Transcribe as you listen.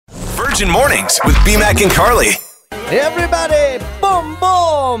Virgin Mornings with BMAC and Carly. Hey everybody, boom,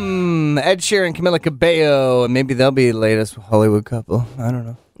 boom. Ed Sheeran, Camila Cabello, and maybe they'll be the latest Hollywood couple. I don't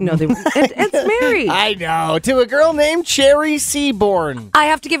know. No, it's married. I know, to a girl named Cherry Seaborn. I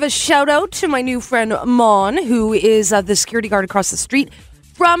have to give a shout out to my new friend Mon, who is the security guard across the street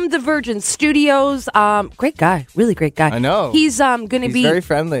from the Virgin Studios. Great guy, really great guy. I know. He's going to be very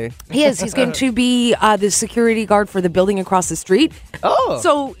friendly. He is. He's going to be the security guard for the building across the street. Oh.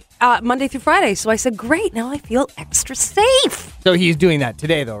 So Monday through Friday. So I said, great, now I feel extra safe. So he's doing that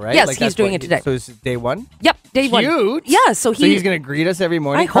today, though, right? Yes, Like, he's that's doing what it today. So it's day one? Yep, day one. Cute. Yeah, so he's going to greet us every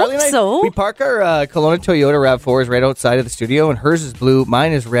morning. I hope and so. We park our Kelowna Toyota RAV4 is right outside of the studio, and hers is blue,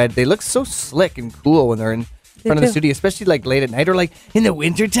 mine is red. They look so slick and cool when they're in front of the studio, especially like late at night or like in the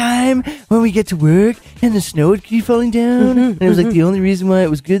wintertime when we get to work and the snow would keep falling down. And it was like the only reason why it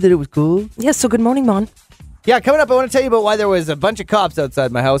was good that it was cool. Yes, so good morning, Mon. Yeah, coming up, I want to tell you about why there was a bunch of cops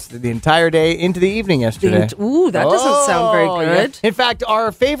outside my house the entire day into the evening yesterday. Ooh, that doesn't sound very good. Yeah. In fact,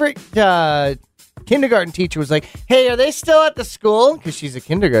 our favorite kindergarten teacher was like, hey, are they still at the school? Because she's a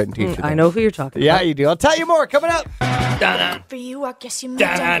kindergarten teacher. I know who you're talking Yeah, about. you do. I'll tell you more coming up. For you, I guess you moved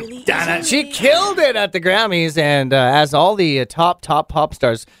on really easily. She killed it at the Grammys, and as all the top pop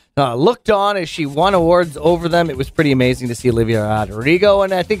stars looked on as she won awards over them, it was pretty amazing to see Olivia Rodrigo,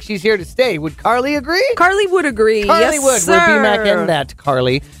 and I think she's here to stay. Would Carly agree? Carly would agree. Carly yes, would. sir. We're BMAC in that,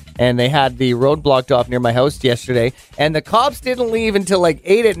 Carly. And they had the road blocked off near my house yesterday, and the cops didn't leave until like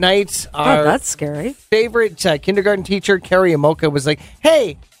 8 at night. Oh, that's scary. Favorite kindergarten teacher, Carrie Amoka, was like,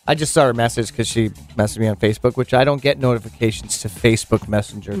 hey, I just saw her message because she messaged me on Facebook, which I don't get notifications to Facebook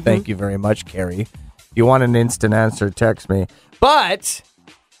Messenger. Thank you very much, Carrie. If you want an instant answer, text me. But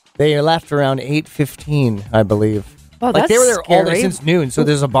they left around 8:15, I believe. Oh, like that's they were there all day scary. since noon, so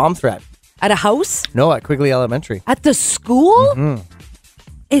there's a bomb threat. At a house? No, at Quigley Elementary. At the school?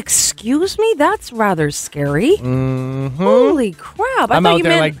 Excuse me? That's rather scary. Holy crap. I'm thought out you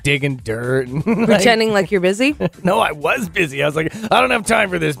there meant like digging dirt. pretending like you're busy. No, I was busy. I was like, I don't have time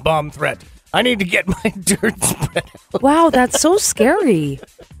for this bomb threat. I need to get my dirt spread out. Wow, that's so scary.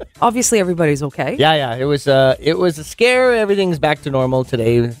 Obviously, everybody's okay. Yeah. It was a scare. Everything's back to normal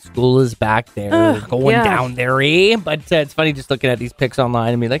today. School is back there, going yeah. down there. But it's funny just looking at these pics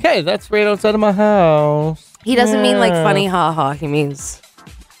online and be like, hey, that's right outside of my house. He doesn't mean like funny, ha-ha. He means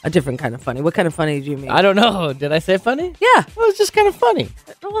a different kind of funny. What kind of funny do you mean? I don't know. Did I say funny? Yeah. Well, it's just kind of funny.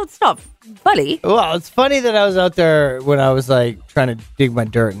 Well, it's not funny. Well, it's funny that I was out there when I was like trying to dig my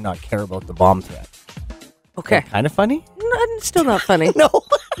dirt and not care about the bomb threat. Okay. Kind of funny? No, still not funny. No.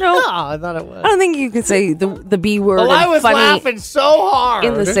 No. I thought it was. I don't think you can say the B word Well, and I was funny laughing so hard.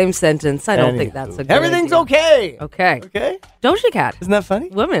 in the same sentence. I don't think Anywho, that's a good everything's idea. okay. Okay. Okay? Doja Cat. Isn't that funny?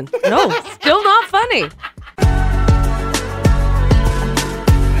 Women. No, still not funny.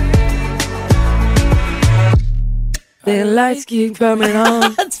 The lights keep coming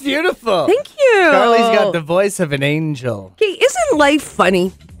on. That's beautiful. Thank you. Carly's got the voice of an angel. Okay, isn't life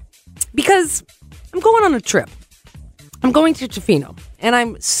funny? Because I'm going on a trip. I'm going to Tofino, and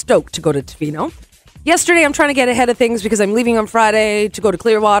I'm stoked to go to Tofino. Yesterday, I'm trying to get ahead of things because I'm leaving on Friday to go to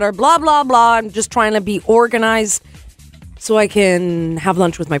Clearwater, blah, blah, blah. I'm just trying to be organized so I can have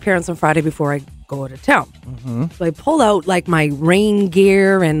lunch with my parents on Friday before I go out of town. So I pull out like my rain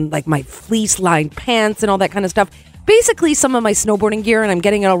gear and like my fleece-lined pants and all that kind of stuff. Basically, some of my snowboarding gear, and I'm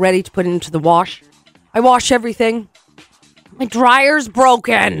getting it all ready to put into the wash. I wash everything. My dryer's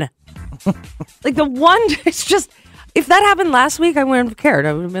broken. Like the one, it's just, if that happened last week, I wouldn't have cared.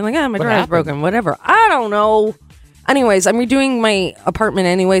 I would have been like, my dryer's broken, whatever. I don't know. Anyways, I'm redoing my apartment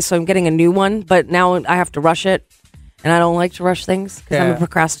anyway, so I'm getting a new one, but now I have to rush it. And I don't like to rush things because I'm Yeah. a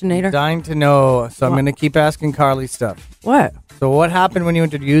procrastinator. Dying to know, so I'm going to keep asking Carly stuff. What? So what happened when you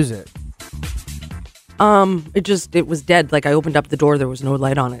went to use it? It was dead. Like I opened up the door, there was no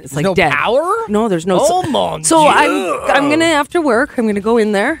light on it. It's like no dead. power? No, I'm gonna after work. I'm gonna go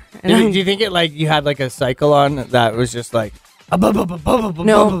in there. And Do you think it like you had like a cycle on that was just like and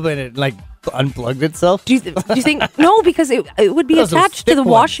it like unplugged itself? do you think no? Because it would be Those are attached to the thick ones.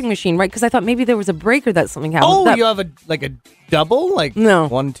 washing machine, right? Because I thought maybe there was a break or that something happened. Oh, That- you have a double like No.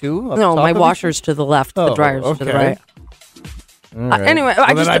 1, 2. up no, top my of it? washer's to the left, the Oh, dryer's to the okay. right. All right. Anyway, Well,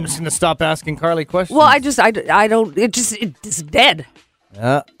 I then just I'm just gonna stop asking Carly questions. well, I don't. It's dead.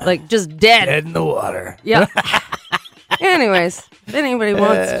 Yeah. Like just dead. Dead in the water. Yeah. Anyways, if anybody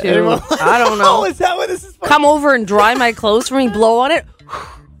wants to, I don't Oh, know, is that what this is? come over and dry my clothes for me, blow on it.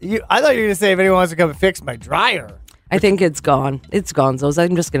 I thought you were gonna say if anyone wants to come and fix my dryer. I think it's gone. It's gone, so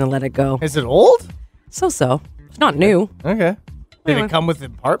I'm just gonna let it go. Is it old? So. It's not new. Okay. Did Anyway. it come with the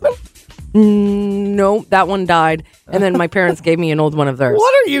apartment? No, that one died. And then my parents gave me an old one of theirs.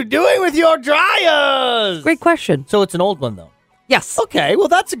 What are you doing with your dryers? Great question. So it's an old one, though. Yes. Okay, well,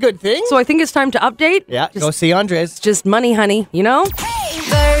 that's a good thing. So I think it's time to update. Yeah, go see Andres. Just money, honey, you know?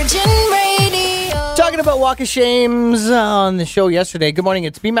 Virgin Radio. Talking about walk of shames on the show yesterday. Good morning,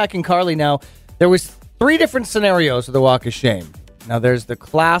 it's B-Mac and Carly now. There was 3 different scenarios of the walk of shame. Now, there's the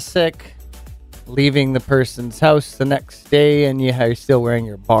classic leaving the person's house the next day and you're still wearing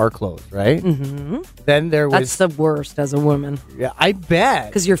your bar clothes, right? Mm-hmm. Then there was... That's the worst as a woman. Yeah, I bet.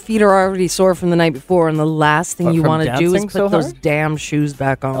 Because your feet are already sore from the night before, and the last thing you from want to do is dancing put so those hard? damn shoes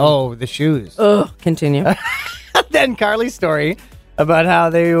back on. Oh, the shoes. Ugh. Continue. Then Carly's story about how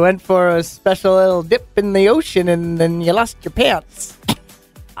they went for a special little dip in the ocean and then you lost your pants.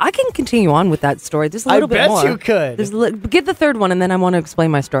 I can continue on with that story. There's a little bit bet more. you could. Get the third one, and then I want to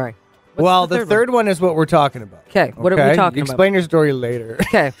explain my story. What's the third one is what we're talking about. Okay, what are we talking about? Explain your story later.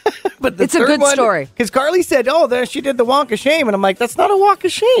 Okay. But the It's a third good one, story. Because Carly said, there she did the walk of shame. And I'm like, that's not a walk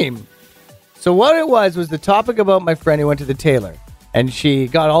of shame. So what it was the topic about my friend who went to the tailor. And she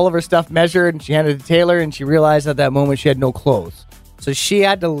got all of her stuff measured and she handed it to the tailor and she realized at that moment she had no clothes. So she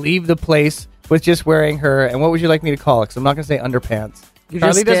had to leave the place with just wearing her, and what would you like me to call it? Because I'm not going to say underpants.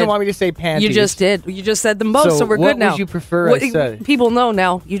 Carly doesn't want me to say panties. You just did. You just said them both, so we're good now. What would you prefer I said? People know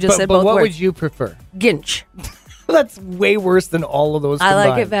now. You just said both what words. would you prefer? Ginch. That's way worse than all of those combined. I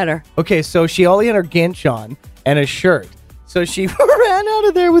like it better. Okay, so she only had her ginch on and a shirt. So she ran out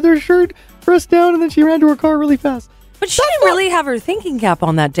of there with her shirt pressed down, and then she ran to her car really fast. But she didn't really have her thinking cap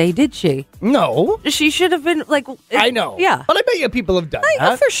on that day, did she? No. She should have been like... I know. Yeah. But I bet you people have done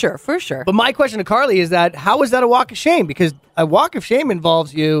that. For sure. But my question to Carly is that, how is that a walk of shame? Because a walk of shame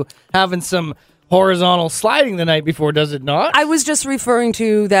involves you having some horizontal sliding the night before, does it not? I was just referring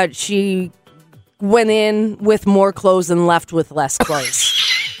to that she went in with more clothes and left with less clothes.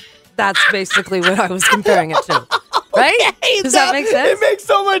 That's basically what I was comparing it to. Right? Okay, Does that make sense? It makes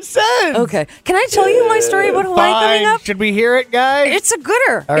so much sense. Okay. Can I tell you my story about Hawaii coming up? Should we hear it, guys? It's a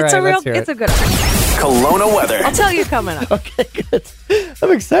gooder. All It's right, a real. let's hear it. It's a gooder. Kelowna weather. I'll tell you coming up. Okay, good.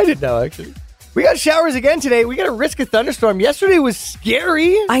 I'm excited now, actually. We got showers again today. We got a risk of thunderstorm. Yesterday was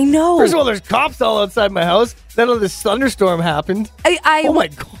scary. I know. First of all, there's cops all outside my house. Then this thunderstorm happened. Oh my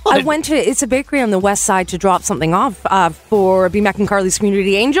God. I went to it's a bakery on the west side to drop something off for B-Mac and Carly's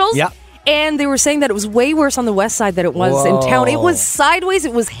Community Angels. Yeah. And they were saying that it was way worse on the west side than it was in town. It was sideways.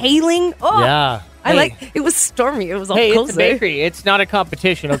 It was hailing. Oh, Yeah. It was stormy. It was all Hey, cozy. it's a bakery. It's not a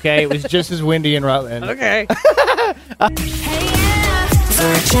competition, okay? It was just as windy in Rutland. Okay.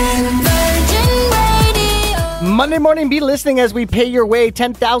 Virgin Radio. Monday morning, be listening as we pay your way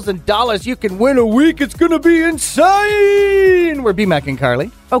 $10,000. You can win a week. It's going to be insane. We're B-Mac and Carly.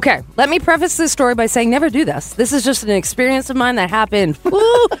 Okay, let me preface this story by saying never do this. This is just an experience of mine that happened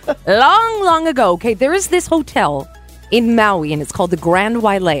long ago. Okay, there is this hotel in Maui, and it's called the Grand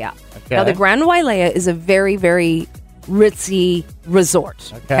Wailea. Okay. Now, the Grand Wailea is a very, very ritzy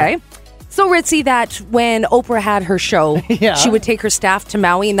resort. Okay. So ritzy that when Oprah had her show, Yeah. she would take her staff to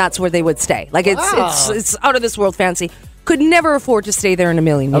Maui, and that's where they would stay. Like, it's out of this world fancy. Could never afford to stay there in a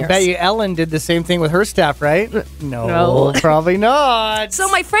million years. I bet you Ellen did the same thing with her staff, right? No. Probably not. So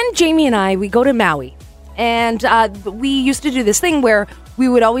my friend Jamie and I, we go to Maui, and we used to do this thing where we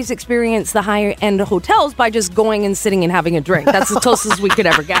would always experience the higher-end hotels by just going and sitting and having a drink. That's the closest we could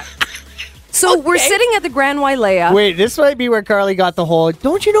ever get. So we're sitting at the Grand Wailea. Wait, this might be where Carly got the whole,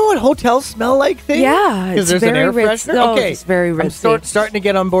 don't you know what hotels smell like thing? Yeah, Because it's there's an very air ritz- freshener? no, Okay. it's very I'm ritzy. starting to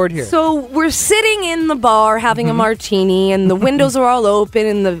get on board here. So we're sitting in the bar having a martini, and the windows are all open,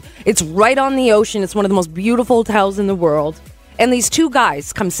 and it's right on the ocean. It's one of the most beautiful hotels in the world. And these two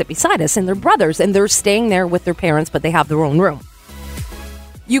guys come sit beside us, and they're brothers, and they're staying there with their parents, but they have their own room.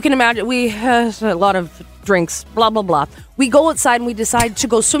 You can imagine, we had a lot of drinks, blah, blah, blah. We go outside and we decide to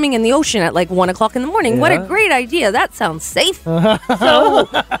go swimming in the ocean at like 1 o'clock in the morning. What a great idea. That sounds safe. So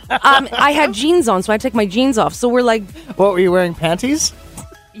I had jeans on, so I took my jeans off. So we're like... What, were you wearing panties?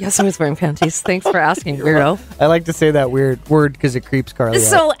 Yes, I was wearing panties. Thanks for asking, weirdo. I like to say that weird word because it creeps Carly out.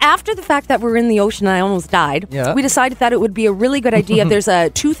 So after the fact that we're in the ocean and I almost died, Yeah. we decided that it would be a really good idea. There's a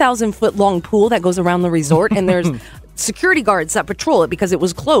 2,000-foot long pool that goes around the resort, and there's security guards that patrol it because it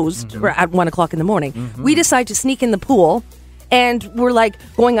was closed at 1 o'clock in the morning. We decide to sneak in the pool, and we're like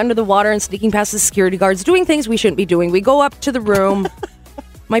going under the water and sneaking past the security guards, doing things we shouldn't be doing. We go up to the room.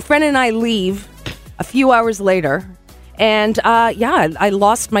 My friend and I leave a few hours later. And, I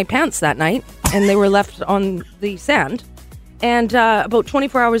lost my pants that night, and they were left on the sand. And about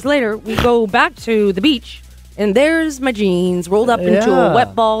 24 hours later, we go back to the beach, and there's my jeans rolled up into a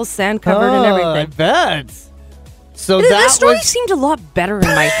wet ball, sand covered and I everything. bet. So The that story was... seemed a lot better in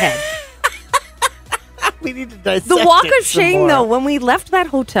my head. We need to dissect The walk it of some shame, more. though, when we left that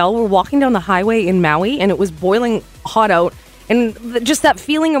hotel, we're walking down the highway in Maui, and it was boiling hot out. And just that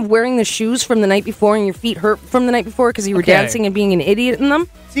feeling of wearing the shoes from the night before and your feet hurt from the night before because you were Okay. dancing and being an idiot in them.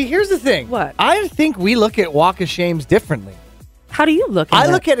 See, here's the thing. What? I think we look at walk of shames differently. How do you look at I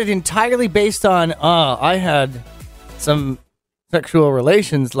it? look at it entirely based on, I had some sexual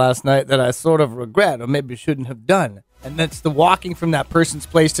relations last night that I sort of regret or maybe shouldn't have done. And that's the walking from that person's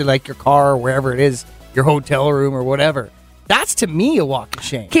place to like your car or wherever it is, your hotel room or whatever. That's to me a walk of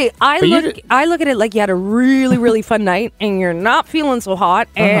shame. Okay, I look at it like you had a really, really fun night and you're not feeling so hot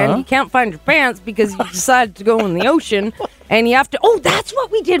and you can't find your pants because you decided to go in the ocean and you have to... Oh, that's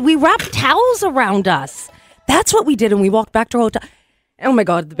what we did. We wrapped towels around us. That's what we did, and we walked back to our hotel. Oh my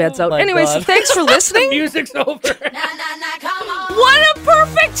God, the bed's out. my Anyways, God. thanks for listening. Music's over. What a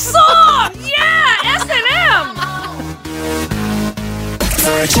perfect song! Yeah, S&M!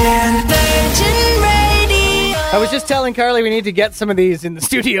 I was just telling Carly we need to get some of these in the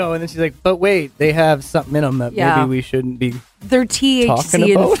studio, and then she's like, but wait, they have something in them that Yeah. maybe we shouldn't be They're talking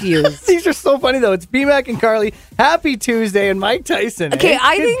THC about. infused. These are so funny, though. It's B-Mac and Carly. Happy Tuesday, and Mike Tyson. Okay, eh?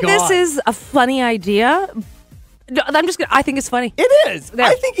 I Good think God. this is a funny idea. No, I think it's funny. It is. There.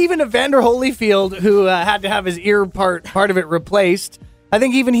 I think even Evander Holyfield, who had to have his ear part of it replaced, I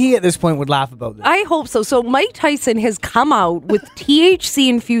think even he at this point would laugh about this. I hope so. So Mike Tyson has come out with THC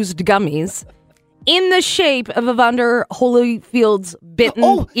infused gummies in the shape of Evander Holyfield's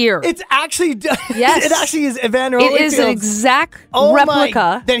bitten ear. It's actually Yes. It actually is Evander It Holyfield's. is an exact Oh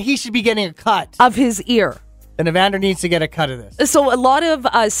replica Then he should be getting a cut. of his ear. Then Evander needs to get a cut of this. So a lot of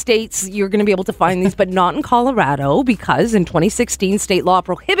states, you're going to be able to find these, but not in Colorado, because in 2016, state law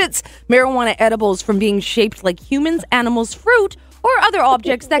prohibits marijuana edibles from being shaped like humans, animals, fruit, or other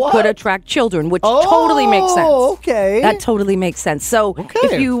objects that What? could attract children, which totally makes sense. Okay. That totally makes sense. So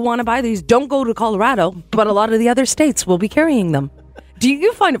if you want to buy these, don't go to Colorado, but a lot of the other states will be carrying them. Do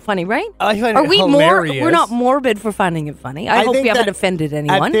you find it funny, right? I find Are it we hilarious. we're not morbid for finding it funny. I hope think we haven't that offended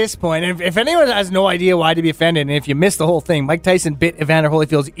anyone. At this point, if anyone has no idea why to be offended, and if you missed the whole thing, Mike Tyson bit Evander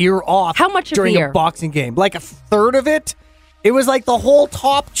Holyfield's ear off. How much of during the a ear? boxing game? Like a third of it. It was like the whole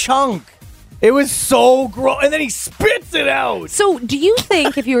top chunk. It was so gross, and then he spits it out. So, do you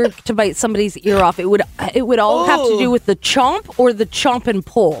think if you were to bite somebody's ear off, it would all have to do with the chomp or the chomp and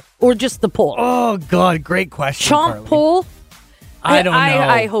pull, or just the pull? Oh God, great question. Chomp Carly. pull. I don't know.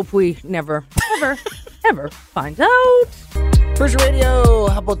 I hope we never, ever find out. Persia Radio.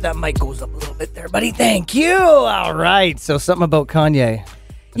 How about that mic goes up a little bit there, buddy? Thank you. All right. So something about Kanye.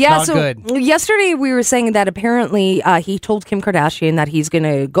 Not So good. yesterday we were saying that apparently he told Kim Kardashian that he's going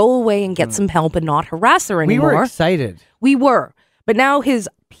to go away and get some help and not harass her We anymore. were excited. We were. But now his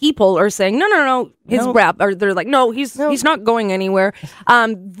people are saying, no. His rep, or they're like, no, he's not going anywhere.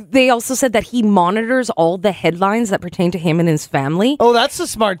 They also said that he monitors all the headlines that pertain to him and his family. Oh, that's a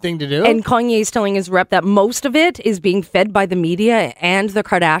smart thing to do. And Kanye's telling his rep that most of it is being fed by the media and the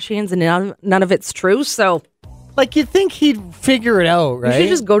Kardashians, and none of it's true. So like, you'd think he'd figure it out, right? you should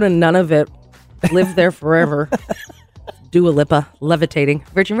just go to none of it, live there forever. Dua Lipa, levitating.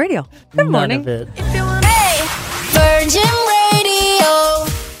 Virgin Radio. Good morning. None of it. Virgin Radio.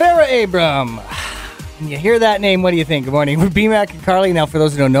 Farrah Abram. When you hear that name, what do you think? Good morning. We're B-Mac and Carly. Now, for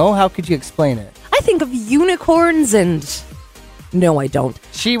those who don't know, how could you explain it? I think of unicorns and... No, I don't.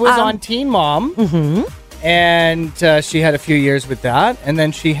 She was on Teen Mom, and she had a few years with that, and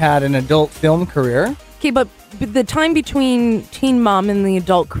then she had an adult film career. Okay, but the time between Teen Mom and the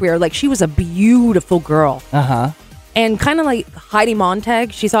adult career, like, she was a beautiful girl. Uh-huh. And kind of like Heidi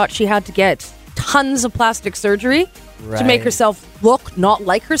Montag, she thought she had to get tons of plastic surgery to make Right. herself look not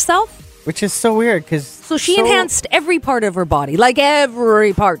like herself. Which is so weird, because... So she enhanced every part of her body, like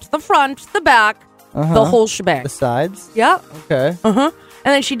every part. The front, the back, the whole shebang. The sides? Yeah. Okay. And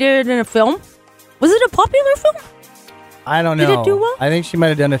then she did it in a film. Was it a popular film? I don't know. Did it do well? I think she might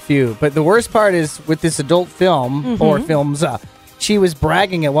have done a few. But the worst part is, with this adult film, or films, she was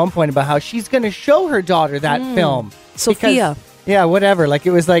bragging at one point about how she's going to show her daughter that film. Sophia. Because- yeah, whatever. Like,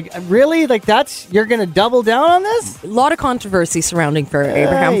 it was like, really? Like, you're going to double down on this? A lot of controversy surrounding Farrah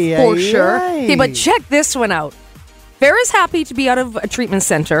Abraham, Ay, for ay, sure. ay. Okay, but check this one out. Farrah's happy to be out of a treatment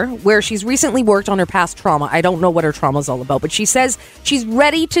center where she's recently worked on her past trauma. I don't know what her trauma is all about, but she says she's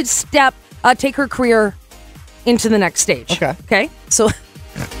ready to take her career into the next stage. Okay? So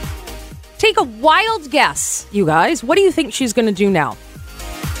take a wild guess, you guys. What do you think she's going to do now?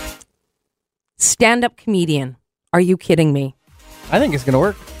 Stand-up comedian. Are you kidding me? I think it's going to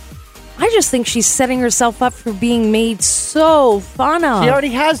work. I just think she's setting herself up for being made so fun of. She already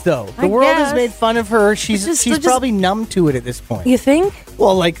has, though. The I world has guess. made fun of her. She's just- probably numb to it at this point. You think?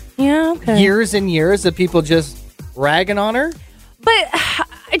 Well, like Yeah, okay. years and years of people just ragging on her. But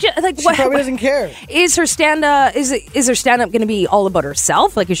I just, like, She probably doesn't care. Is her stand up going to be all about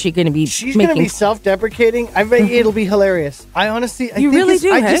herself? Like, is she going to be She's going to be self-deprecating. I bet it'll be hilarious. I honestly, I You think really it's-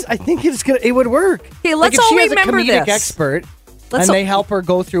 do, I hey? just, I think it would work. Okay, let's like if all she has remember a comedic this. expert, Let's and all- they help her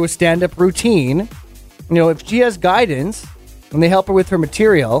go through a stand-up routine. You know, if she has guidance and they help her with her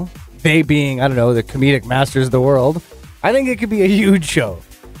material, they being, I don't know, the comedic masters of the world, I think it could be a huge show.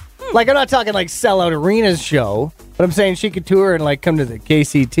 Like, I'm not talking like sell-out arenas show, but I'm saying she could tour and like come to the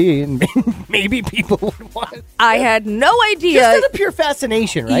KCT and maybe people would want it. I had no idea Just out of pure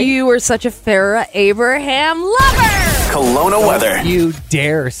fascination, right? you were such a Farrah Abraham lover. Kelowna weather. You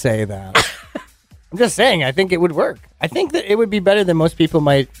dare say that. I'm just saying, I think it would work. I think that it would be better than most people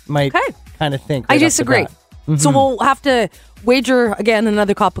might Okay. kind of think. I right off the disagree. bat. So we'll have to wager again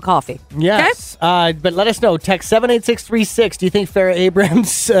another cup of coffee. Yes, but let us know. Text 78636. Do you think Farrah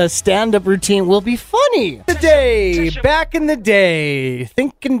Abrams' stand-up routine will be funny? Back in the day.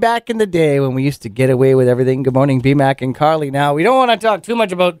 Thinking back in the day when we used to get away with everything. Good morning, B-Mac and Carly. Now, we don't want to talk too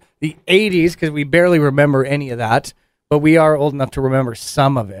much about the 80s because we barely remember any of that. But we are old enough to remember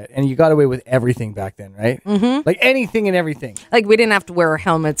some of it. And you got away with everything back then, right? Mm-hmm. Like anything and everything. Like, we didn't have to wear our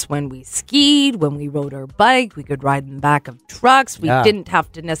helmets when we skied, when we rode our bike. We could ride in the back of trucks. We Yeah. didn't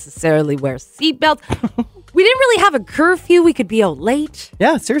have to necessarily wear seatbelts. We didn't really have a curfew. We could be out late.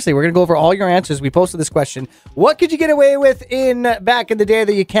 Yeah, seriously, we're going to go over all your answers. We posted this question. What could you get away with back in the day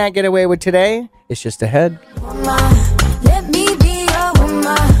that you can't get away with today? It's just ahead. Let me be your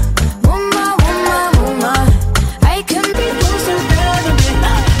woman. Woman, woman, woman. I can be closer than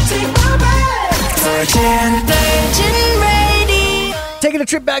take my breath. Virgin Radio. Taking a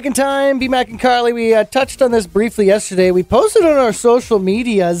trip back in time, B-Mac and Carly, we touched on this briefly yesterday. We posted on our social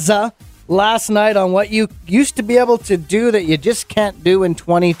medias last night on what you used to be able to do that you just can't do in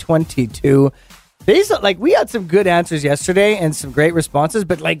 2022. Like, we had some good answers yesterday and some great responses,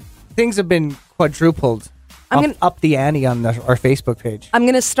 but like things have been quadrupled up the ante on our Facebook page. I'm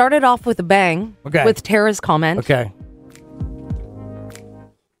going to start it off with a bang Okay. with Tara's comment. Okay.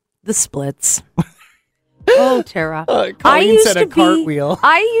 The splits. Oh, Tara. Colleen said a cartwheel.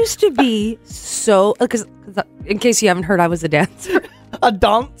 I used to be so, because in case you haven't heard, I was a dancer. A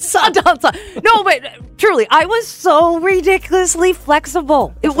dancer. No, but truly, I was so ridiculously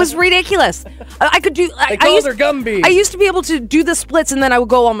flexible. It was ridiculous. I could do. They called her Gumby. I used to be able to do the splits, and then I would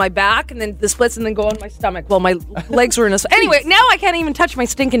go on my back, and then the splits, and then go on my stomach while my legs were in a. Anyway, now I can't even touch my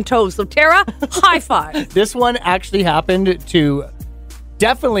stinking toes. So, Tara, high five. This one actually happened to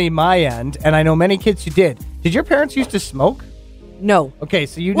definitely my end, and I know many kids who did. Did your parents used to smoke? No. Okay,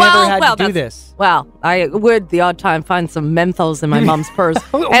 so you never had to do this. Well, I would the odd time find some menthols in my mom's purse,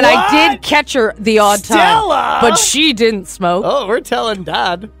 and I What? did catch her the odd Stella! time, but she didn't smoke. Oh, we're telling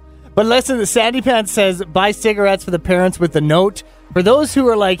Dad. But listen, the Sandy Pants says, buy cigarettes for the parents with the note. For those who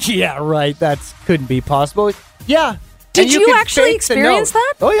are like, yeah, right, that couldn't be possible. Yeah. Did And you can actually fake the experience note.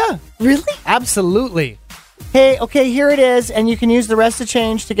 that? Oh, yeah. Really? Absolutely. Hey, okay, here it is, and you can use the rest of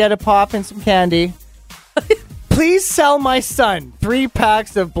change to get a pop and some candy. Please sell my son 3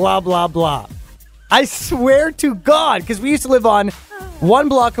 packs of blah, blah, blah. I swear to God, because we used to live on 1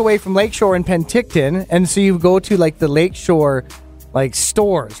 block away from Lakeshore in Penticton, and so you go to like the Lakeshore like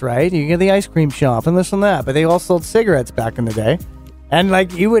stores, right? You get the ice cream shop and this and that, but they all sold cigarettes back in the day. And like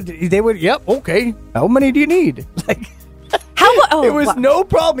they would, yep, okay, how many do you need? Like, How? it was no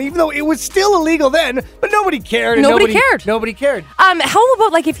problem, even though it was still illegal then, but nobody cared. And Nobody cared. Nobody cared. How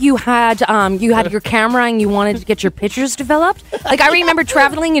about like if you had your camera and you wanted to get your pictures developed? Like I remember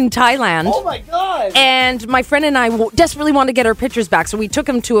traveling in Thailand. Oh my God. And my friend and I desperately wanted to get our pictures back, so we took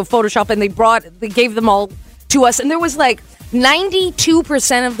them to a Photoshop and they gave them all to us, and there was like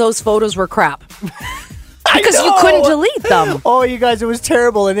 92% of those photos were crap. Because you couldn't delete them. Oh, you guys, it was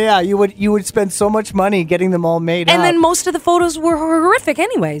terrible. And yeah, you would spend so much money getting them all made And up. then most of the photos were horrific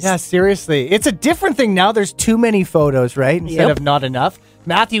anyways. Yeah, seriously. It's a different thing now. There's too many photos, right? Instead Yep. of not enough.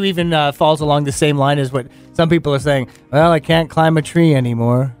 Matthew even falls along the same line as what some people are saying. Well, I can't climb a tree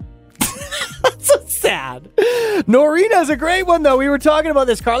anymore. That's so sad. Noreen has a great one, though. We were talking about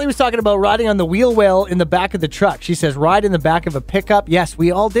this. Carly was talking about riding on the wheel well in the back of the truck. She says, ride in the back of a pickup. Yes,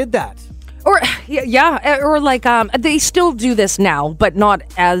 we all did that. Or or like they still do this now, but not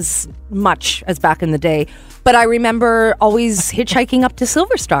as much as back in the day. But I remember always hitchhiking up to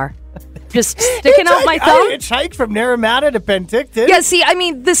Silver Star. just sticking out my thumb. I hitchhiked from Naramata to Penticton. Yeah, see, I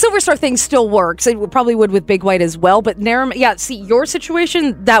mean, the Silver Star thing still works. It probably would with Big White as well, but see, your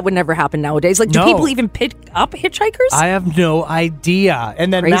situation, that would never happen nowadays. Like, do people even pick up hitchhikers? I have no idea.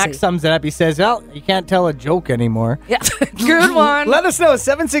 And then Crazy. Max sums it up. He says, well, you can't tell a joke anymore. Yeah, good one. Let us know,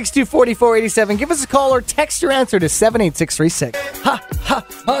 762-4487. Give us a call or text your answer to 78636. Ha, ha,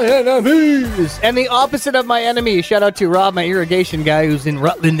 my enemies. And the opposite of my enemy. Shout out to Rob, my irrigation guy, who's in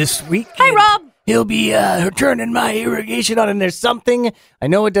Rutland this week. Hey, Rob. He'll be turning my irrigation on, and there's something, I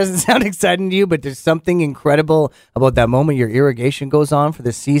know it doesn't sound exciting to you, but there's something incredible about that moment your irrigation goes on for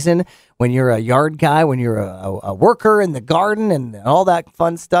the season, when you're a yard guy, when you're a worker in the garden and all that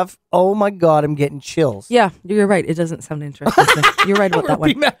fun stuff. Oh my God, I'm getting chills. Yeah, you're right. It doesn't sound interesting. You're right about that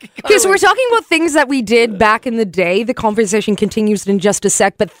one. Okay, Okay, so we're talking about things that we did back in the day. The conversation continues in just a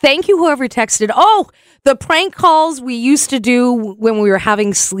sec, but thank you whoever texted. Oh, the prank calls we used to do when we were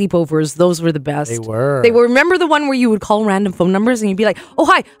having sleepovers, those were the best. They were. Remember the one where you would call random phone numbers and you'd be like, oh,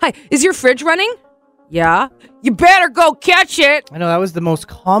 hi, is your fridge running? Yeah. You better go catch it. I know, that was the most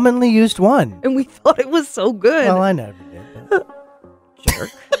commonly used one. And we thought it was so good. Well, I never did. But... Jerk.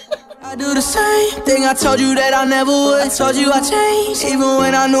 I do the same thing I told you that I never would. I told you I changed, even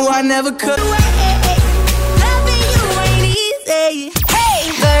when I knew I never could. Hey,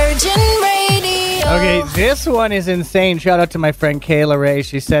 Virgin Radio. Okay, this one is insane. Shout out to my friend Kayla Ray.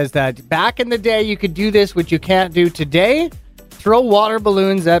 She says that back in the day, you could do this, which you can't do today. Throw water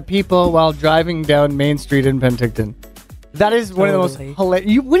balloons at people while driving down Main Street in Penticton. That is one of the most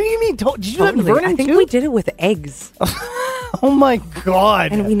hilarious. What do you mean? Did you do that in Vernon I think too? we did it with eggs. Oh my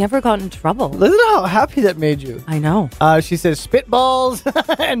God. And we never got in trouble. Listen to how happy that made you. I know. She says spitballs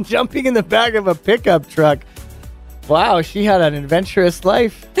and jumping in the back of a pickup truck. Wow, she had an adventurous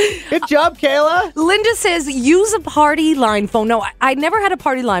life. Good job, Kayla. Linda says, use a party line phone. No, I never had a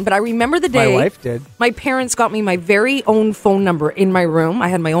party line, but I remember the day. My wife did. My parents got me my very own phone number in my room. I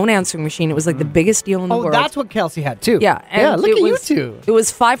had my own answering machine. It was like the biggest deal in the world. Oh, that's what Kelsey had too. Yeah. And yeah, look at you two. It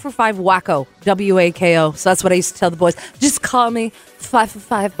was 5 for 5 Wacko. WAKO. So that's what I used to tell the boys. Just call me 5 for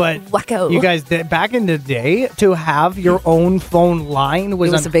 5 But Wacko. you guys, back in the day, to have your own phone line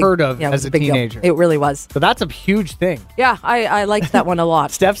was unheard of as a teenager. It really was. So that's a huge thing. Yeah, I liked that one a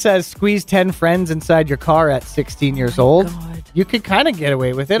lot. Steph says squeeze 10 friends inside your car at 16 years old. God. You could kind of get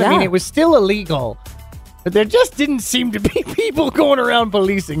away with it. Yeah. I mean, it was still illegal. But there just didn't seem to be people going around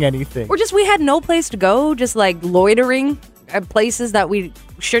policing anything. Or just we had no place to go, just like loitering at places that we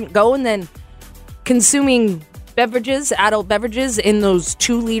shouldn't go, and then consuming beverages, adult beverages in those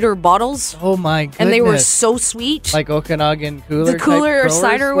 2-liter bottles. Oh my goodness. And they were so sweet. Like Okanagan cooler. The cooler type or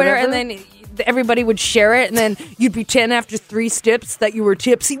cider or whatever, whatever. and then everybody would share it, and then you'd pretend after 3 sips that you were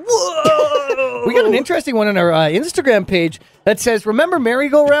tipsy. Whoa! We got an interesting one on our Instagram page that says, remember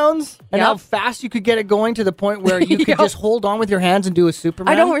merry-go-rounds? And Yep. how fast you could get it going to the point where you could Yep. just hold on with your hands and do a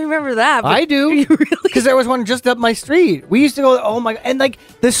Superman? I don't remember that. But I do. You really? Because there was one just up my street. We used to go, oh my, and like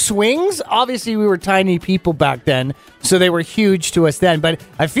the swings, obviously we were tiny people back then, so they were huge to us then. But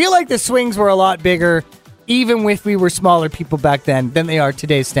I feel like the swings were a lot bigger, even if we were smaller people back then, than they are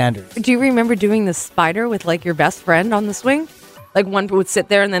today's standards. Do you remember doing the spider with like your best friend on the swing? Like one would sit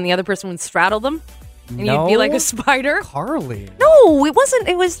there and then the other person would straddle them? And you'd be like a spider? Carly. No, it wasn't.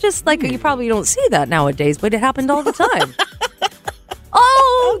 It was just like, you probably don't see that nowadays, but it happened all the time.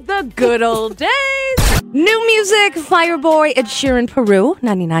 Oh, the good old days. New music, Fireboy, Ed Sheeran, Peru,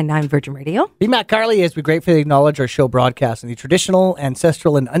 99.9 Virgin Radio. Be Matt Carly, as we gratefully acknowledge our show broadcast in the traditional,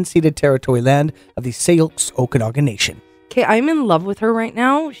 ancestral, and unceded territory land of the Sayulks Okanagan Nation. Okay, I'm in love with her right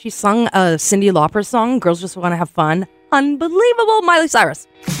now. She sung a Cyndi Lauper song, Girls Just Want to Have Fun. Unbelievable, Miley Cyrus.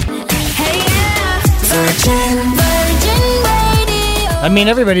 Virgin Radio. I mean,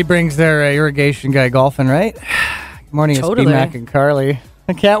 everybody brings their irrigation guy golfing, right? Good morning, Totally. It's B Mac and Carly.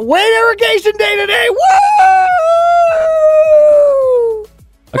 I can't wait, irrigation day today! Woo!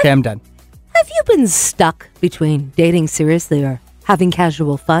 Okay, I'm done. Have you been stuck between dating seriously or having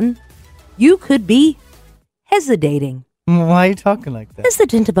casual fun? You could be hesitating. Why are you talking like that?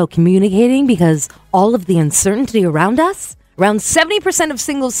 Hesitant about communicating because all of the uncertainty around us? Around 70% of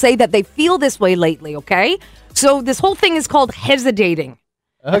singles say that they feel this way lately, okay? So this whole thing is called hesitating.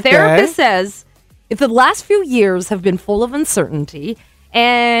 A Okay. therapist says if the last few years have been full of uncertainty,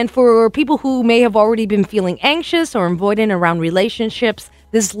 and for people who may have already been feeling anxious or avoidant around relationships,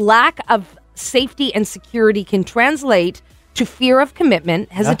 this lack of safety and security can translate to fear of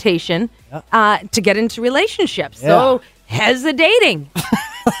commitment, hesitation, to get into relationships. So hesitating.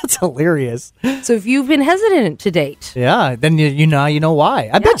 That's hilarious. So if you've been hesitant to date, Yeah, then you know why.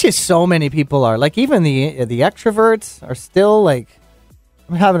 I bet you so many people are. Like, even the extroverts are still like,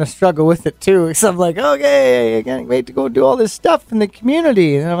 I'm having a struggle with it too. So I'm like, okay, I can't wait to go do all this stuff in the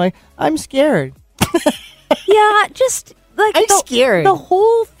community. And I'm like, I'm scared. Yeah, just like I'm scared. The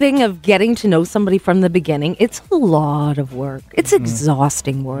whole thing of getting to know somebody from the beginning, it's a lot of work. It's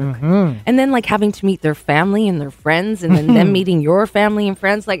exhausting work. And then like having to meet their family and their friends, and then them meeting your family and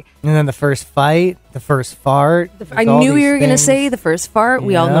friends. Like, And then the first fight, the first fart. I there's all knew these you were going to things. say the first fart.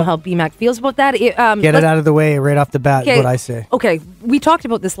 We all know Yeah. how BMAC feels about that. Get it out of the way right off the bat, is what I say. Okay, we talked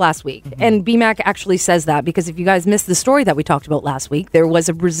about this last week, and BMAC actually says that because if you guys missed the story that we talked about last week, there was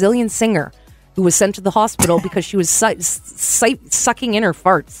a Brazilian singer who was sent to the hospital because she was sucking in her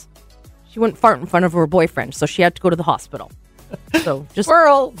farts. She wouldn't fart in front of her boyfriend, so she had to go to the hospital. So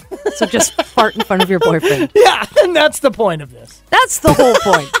just fart in front of your boyfriend. Yeah, and that's the point of this. That's the whole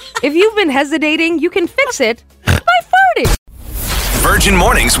point. If you've been hesitating, you can fix it by farting. Virgin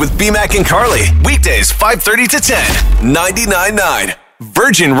Mornings with BMAC and Carly. Weekdays 5:30 to 10. 99.9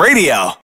 Virgin Radio.